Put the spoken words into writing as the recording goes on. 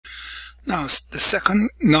Now, the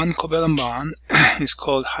second non-covalent bond is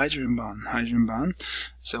called hydrogen bond. Hydrogen bond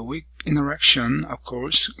is a weak interaction, of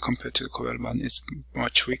course, compared to the covalent bond. It's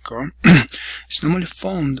much weaker. It's normally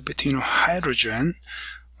formed between a hydrogen,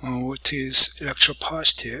 which is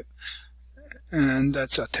electropositive, and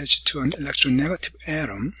that's attached to an electronegative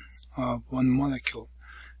atom of one molecule.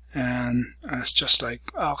 And it's just like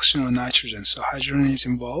oxygen or nitrogen. So hydrogen is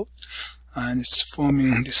involved, and it's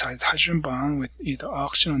forming this hydrogen bond with either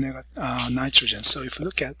oxygen or nitrogen. So if you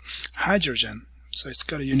look at hydrogen, so it's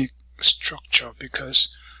got a unique structure because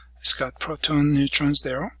it's got proton, neutrons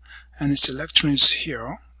there, and its electron is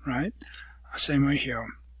here, right? Same way here.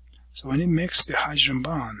 So when it makes the hydrogen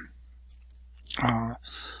bond,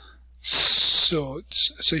 so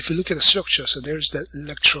if you look at the structure, so there's that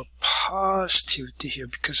electropositivity here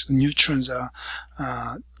because the neutrons are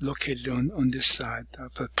located on this side,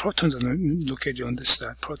 but protons are located on this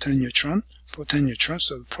side, proton and neutron.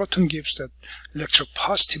 So the proton gives that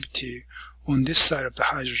electropositivity on this side of the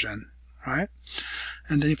hydrogen, right?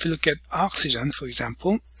 And then if you look at oxygen, for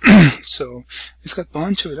example, so it's got a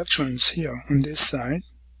bunch of electrons here on this side,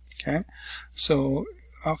 okay? So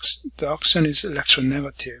the oxygen is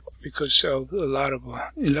electronegative because of a lot of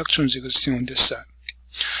electrons existing on this side.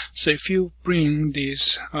 So if you bring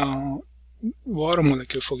these water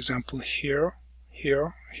molecule, for example, here,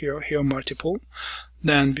 multiple,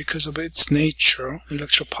 then because of its nature,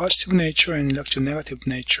 electropositive nature and electronegative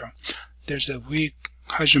nature, there's a weak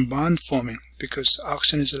hydrogen bond forming because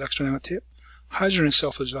oxygen is electronegative. Hydrogen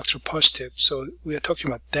itself is electropositive, so we are talking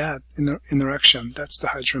about that interaction. That's the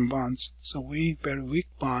hydrogen bonds. So very weak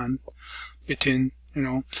bond between,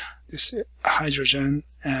 this hydrogen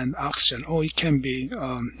and oxygen. Oh, it can be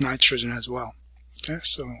nitrogen as well. Okay,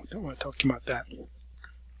 so we're talking about that.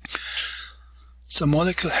 So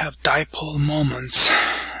molecules have dipole moments,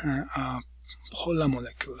 polar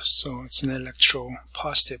molecules. So it's an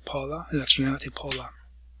electropositive polar, electronegative polar.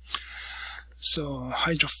 So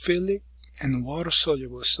hydrophilic and water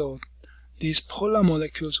soluble. So these polar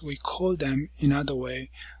molecules, we call them in other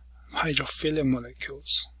way hydrophilic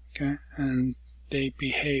molecules, okay? And they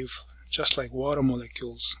behave just like water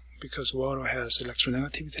molecules because water has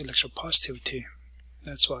electronegativity, electropositivity.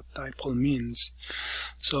 That's what dipole means.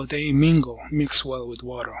 So they mix well with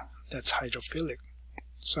water. That's hydrophilic.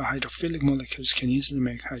 So hydrophilic molecules can easily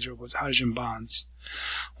make hydrogen bonds.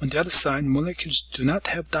 On the other side, molecules do not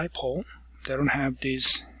have dipole. They don't have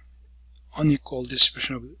these unequal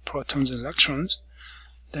distribution of protons and electrons,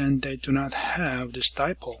 then they do not have this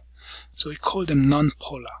dipole. So we call them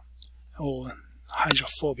nonpolar or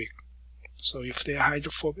hydrophobic. So if they are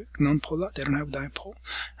hydrophobic, nonpolar, they don't have dipole,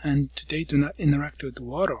 and they do not interact with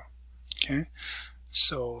water. Okay,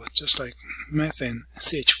 so just like methane,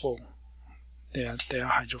 CH4, they are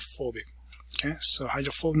hydrophobic. Okay, so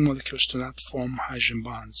hydrophobic molecules do not form hydrogen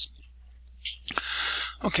bonds.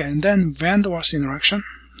 Okay, and then van der Waals interaction.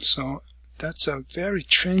 So that's a very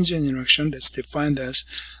transient interaction that's defined as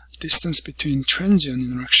distance between transient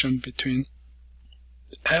interaction between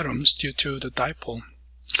atoms due to the dipole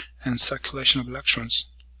and circulation of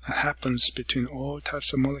electrons. That happens between all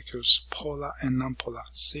types of molecules, polar and nonpolar.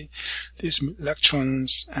 See, these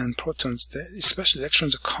electrons and protons, especially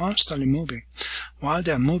electrons, are constantly moving. While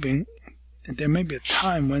they are moving, there may be a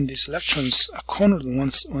time when these electrons are cornered on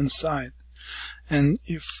one side, and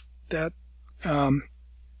if that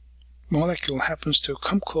molecule happens to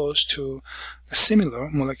come close to a similar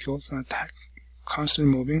molecule that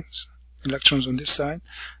constantly moving, electrons on this side,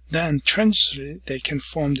 then transiently they can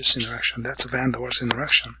form this interaction. That's a van der Waals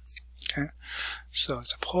interaction. Okay, so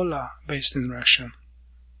it's a polar-based interaction.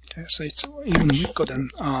 Okay, so it's even weaker than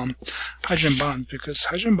hydrogen bond because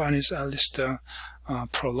hydrogen bond is at least a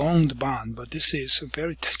prolonged bond, but this is a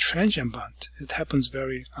very transient bond. It happens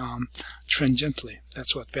very transiently.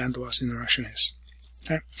 That's what van der Waals interaction is.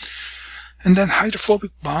 Okay. And then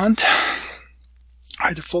hydrophobic bond,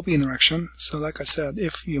 hydrophobic interaction. So like I said,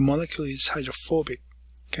 if your molecule is hydrophobic,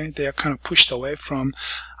 okay, they are kind of pushed away from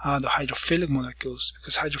the hydrophilic molecules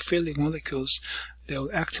because hydrophilic molecules, they will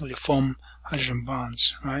actively form hydrogen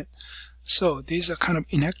bonds, right? So these are kind of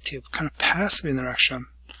inactive, kind of passive interaction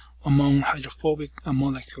among hydrophobic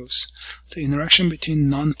molecules. The interaction between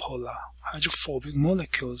nonpolar hydrophobic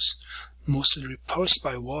molecules mostly repulsed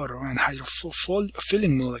by water and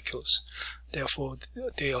hydrophilic molecules. Therefore,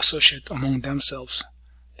 they associate among themselves.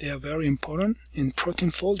 They are very important in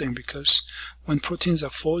protein folding because when proteins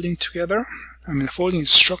are folding together, folding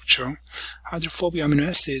structure, hydrophobic amino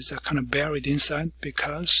acids are kind of buried inside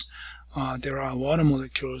because there are water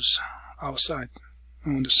molecules outside,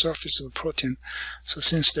 on the surface of the protein. So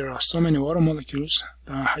since there are so many water molecules,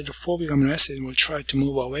 the hydrophobic amino acid will try to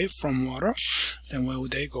move away from water. Then where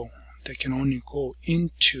would they go? They can only go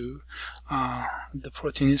into the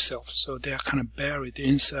protein itself. So they are kind of buried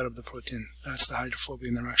inside of the protein. That's the hydrophobic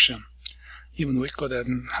interaction. Even weaker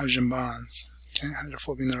than hydrogen bonds. Okay,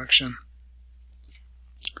 hydrophobic interaction.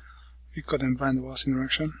 Weaker than van der Waals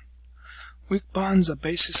interaction. Weak bonds are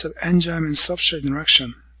basis of enzyme and substrate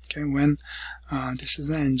interaction. Okay, when this is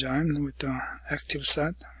an enzyme with the active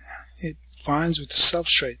site, it binds with the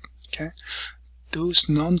substrate. Okay, those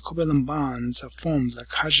non-covalent bonds are formed like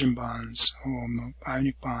hydrogen bonds or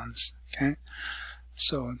ionic bonds. Okay,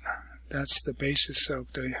 so that's the basis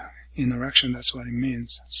of the interaction. That's what it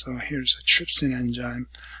means. So here's a trypsin enzyme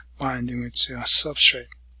binding with a substrate.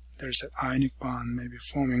 There's an ionic bond maybe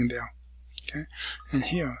forming there. Okay, and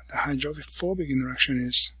here the hydrophobic interaction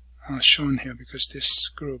is shown here because this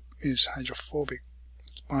group is hydrophobic,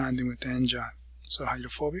 binding with the enzyme. So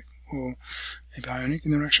hydrophobic or maybe ionic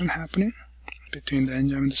interaction happening between the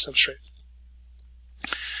enzyme and the substrate.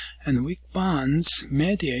 And weak bonds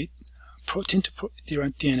mediate protein to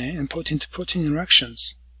DNA and protein to protein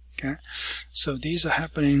interactions. Okay, so these are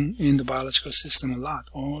happening in the biological system a lot,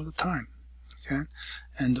 all the time. Okay,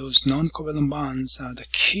 and those non-covalent bonds are the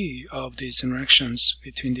key of these interactions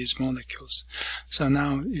between these molecules. So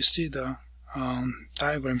now you see the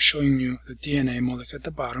diagram showing you the DNA molecule at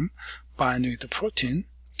the bottom binding with the protein.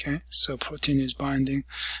 Okay, so protein is binding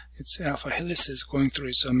its alpha helices going through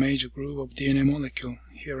its a major group of DNA molecule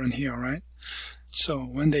here and here, right? So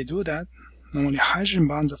when they do that, normally hydrogen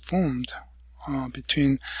bonds are formed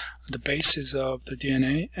between the bases of the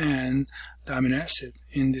DNA and the amino acid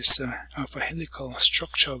in this alpha helical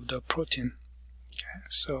structure of the protein. Okay,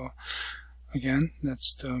 so again,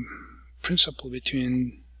 that's the principle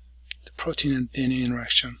between the protein and DNA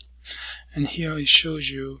interaction. And here it shows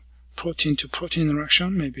you protein to protein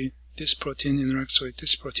interaction. Maybe this protein interacts with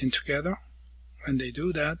this protein together. When they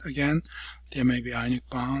do that, again, there may be ionic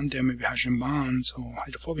bond, there may be hydrogen bonds or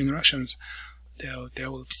hydrophobic interactions. They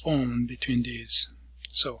will form between these.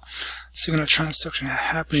 So signal transduction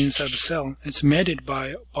happening inside the cell. It's mediated by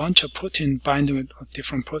a bunch of protein binding with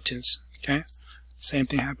different proteins. Okay, same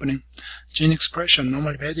thing happening. Gene expression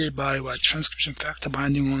normally mediated by what? Transcription factor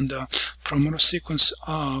binding on the promoter sequence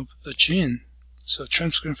of the gene. So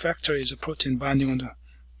transcription factor is a protein binding on the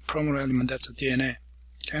promoter element. That's a DNA.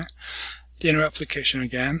 Okay, DNA replication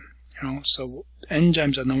again. So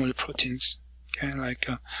enzymes are normally proteins. Okay, like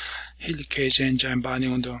a helicase enzyme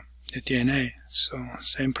binding on the DNA. So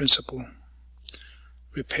same principle.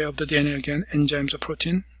 Repair of the DNA again. Enzymes are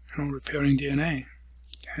protein. Repairing DNA.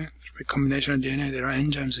 Okay, recombination of DNA. There are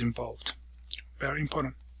enzymes involved. Very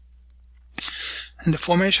important. And the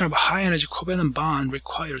formation of a high energy covalent bond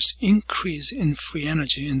requires increase in free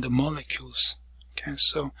energy in the molecules. Okay,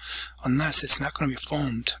 so unless it's not going to be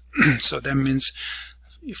formed. So that means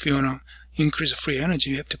if you want to increase the free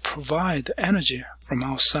energy, you have to provide the energy from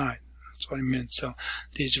outside. That's what it means. So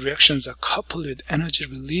these reactions are coupled with energy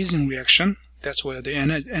releasing reaction. That's where the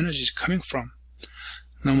energy is coming from.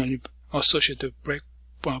 Normally associated with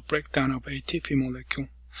breakdown of ATP molecule.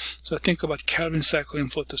 So think about Calvin cycle in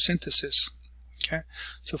photosynthesis. Okay,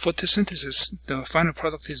 so photosynthesis, the final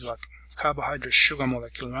product is what? Carbohydrate sugar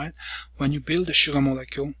molecule, right? When you build a sugar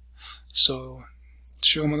molecule, so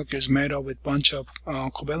sugar molecule is made up with a bunch of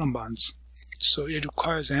covalent bonds. So it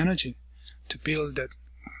requires energy to build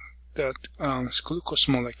that glucose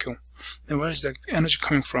molecule. Then where is the energy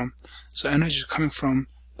coming from? So energy is coming from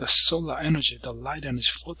the solar energy, the light energy,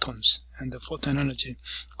 photons, and the photon energy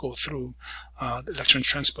go through the electron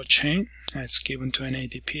transport chain, and it's given to an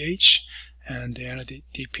ADPH, and the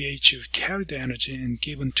ADPH will carry the energy and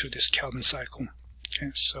given to this Calvin cycle.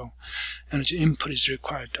 Okay, so energy input is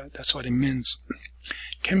required. That's what it means.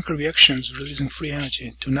 Chemical reactions releasing free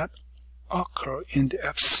energy do not occur in the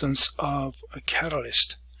absence of a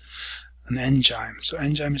catalyst, an enzyme. So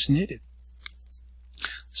enzyme is needed.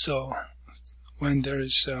 So when there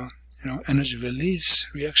is energy release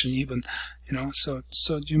reaction, even so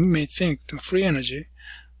you may think the free energy,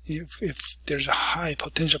 if there's a high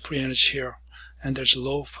potential free energy here and there's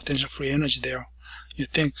low potential free energy there, you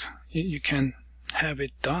think you can have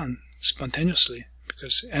it done spontaneously,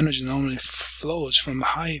 because energy normally flows from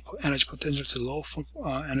high energy potential to low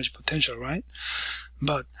energy potential, right?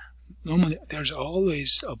 But normally there's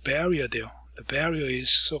always a barrier there. The barrier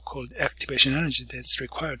is so-called activation energy that's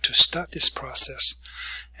required to start this process.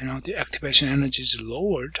 The activation energy is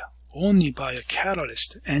lowered only by a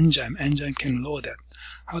catalyst, enzyme. Enzyme can lower that.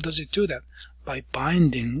 How does it do that? By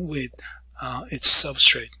binding with its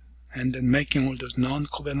substrate. and then making all those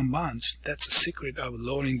non-covalent bonds. That's the secret of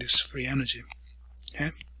lowering this free energy.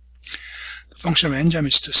 Okay? The function of enzyme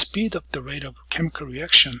is to speed up the rate of chemical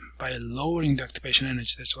reaction by lowering the activation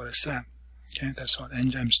energy. That's what I said. Okay, that's what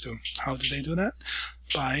enzymes do. How do they do that?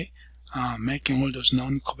 By making all those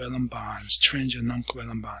non-covalent bonds, transient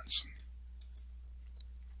non-covalent bonds.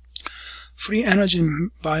 Free energy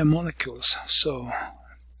biomolecules. So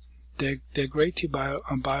the degradative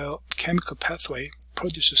biochemical pathway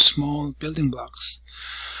produces small building blocks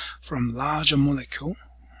from larger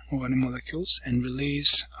organic molecules and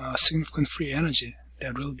release significant free energy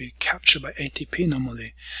that will be captured by ATP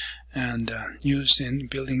normally and used in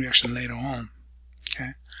building reaction later on.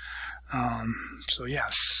 Okay, so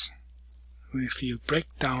yes, if you break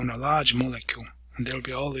down a large molecule, and there will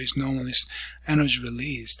be always normally energy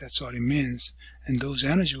released. That's what it means, and those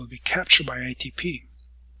energy will be captured by ATP.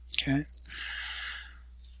 Okay,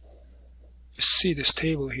 you see this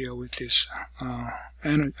table here with these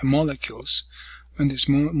molecules. When these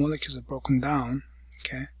molecules are broken down,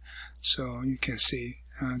 okay, so you can see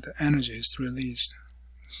the energy is released.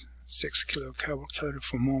 6 kilocalorie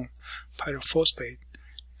per mole pyrophosphate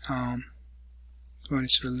when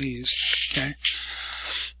it's released, okay,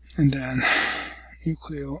 and then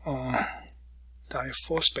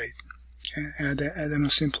nucleodiphosphate, okay,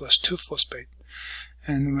 adenosine plus 2-phosphate,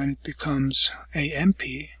 and when it becomes AMP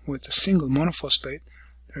with a single monophosphate,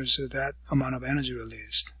 there's that amount of energy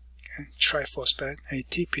released. Okay, triphosphate,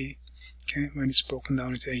 ATP, okay, when it's broken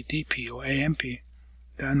down into ADP or AMP,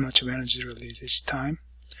 that much of energy released each time.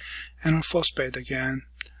 And phosphate again,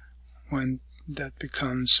 when that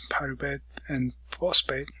becomes pyruvate and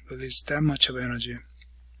phosphate, release that much of energy.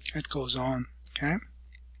 It goes on, okay?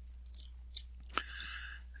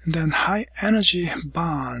 And then high energy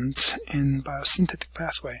bonds in biosynthetic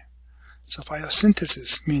pathway. So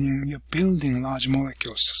biosynthesis, meaning you're building large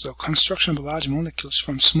molecules. So construction of large molecules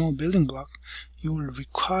from small building block, you will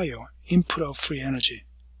require input of free energy.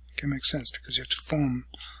 Okay, makes sense, because you have to form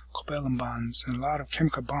covalent bonds and a lot of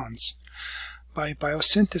chemical bonds. By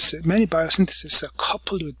biosynthesis, many biosyntheses are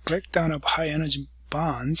coupled with breakdown of high energy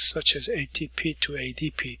bonds such as ATP to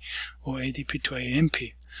ADP or ADP to AMP.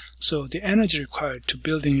 So the energy required to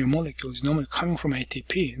building your molecule is normally coming from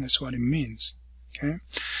ATP, and that's what it means. Okay.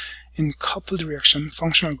 In coupled reaction,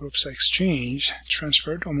 functional groups are exchanged,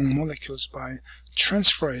 transferred among molecules by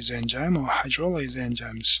transferase enzyme or hydrolyase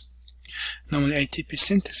enzymes. Normally ATP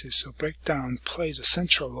synthesis or breakdown plays a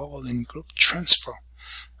central role in group transfer.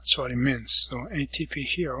 That's what it means. So ATP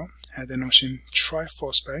here, adenosine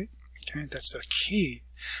triphosphate, okay, that's the key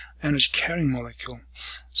energy carrying molecule.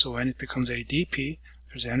 So when it becomes ADP,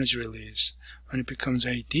 there's energy release. When it becomes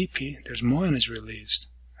ADP, there's more energy released.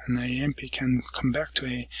 And AMP can come back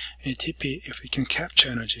to ATP if it can capture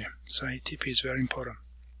energy. So ATP is very important.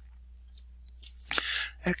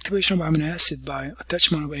 Activation of amino acid by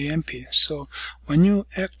attachment of AMP. So when you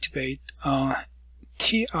activate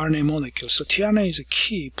tRNA molecule, so tRNA is a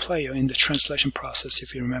key player in the translation process,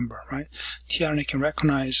 if you remember, right? tRNA can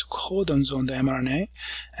recognize codons on the mRNA,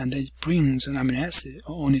 and then it brings an amino acid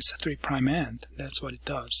on its 3' end. That's what it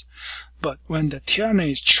does. But when the tRNA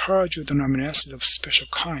is charged with an amino acid of special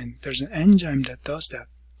kind, there's an enzyme that does that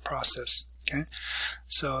process. Okay,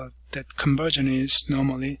 so that conversion is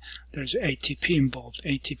normally there's ATP involved.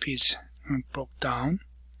 ATP is broke down,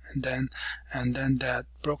 and then that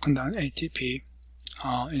broken down ATP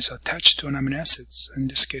is attached to an amino acid. So in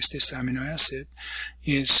this case, this amino acid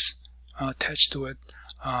is attached to it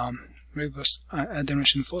reverse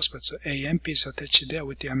adenosine phosphate. So AMP is attached there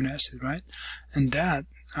with the amino acid, right? And that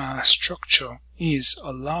structure is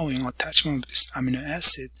allowing attachment of this amino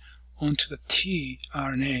acid onto the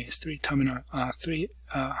tRNA, 3'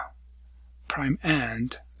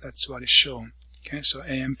 end. That's what is shown. Okay, so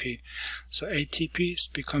AMP. So ATP is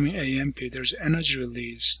becoming AMP. There's energy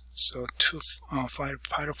release. So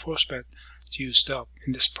 2,5-pyrophosphate is used up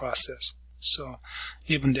in this process. So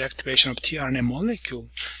even the activation of tRNA molecule,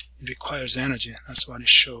 it requires energy. That's what it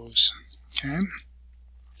shows. Okay.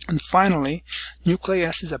 And finally, nucleic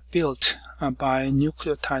acids are built by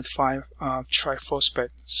nucleotide 5-triphosphate.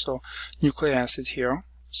 So nucleic acid here.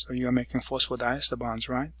 So you are making phosphodiester bonds,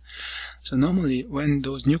 right? So normally when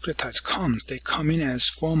those nucleotides comes, they come in as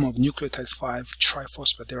form of nucleotide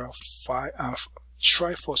 5-triphosphate. There are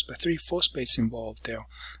 3 phosphates involved there.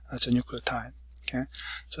 That's a nucleotide. Okay,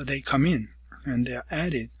 so they come in and they are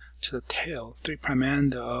added to the tail, 3'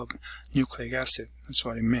 end of nucleic acid. That's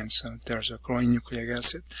what it means. So there's a growing nucleic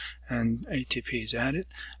acid and ATP is added,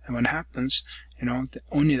 and what happens,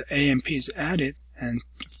 only the AMP is added, and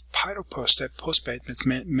pyrophosphate that's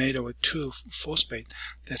made of 2-phosphate,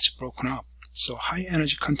 that's broken up. So high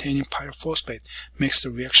energy containing pyrophosphate makes the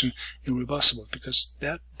reaction irreversible because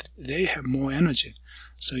they have more energy,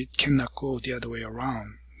 so it cannot go the other way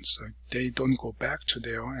around. So they don't go back to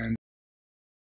there, and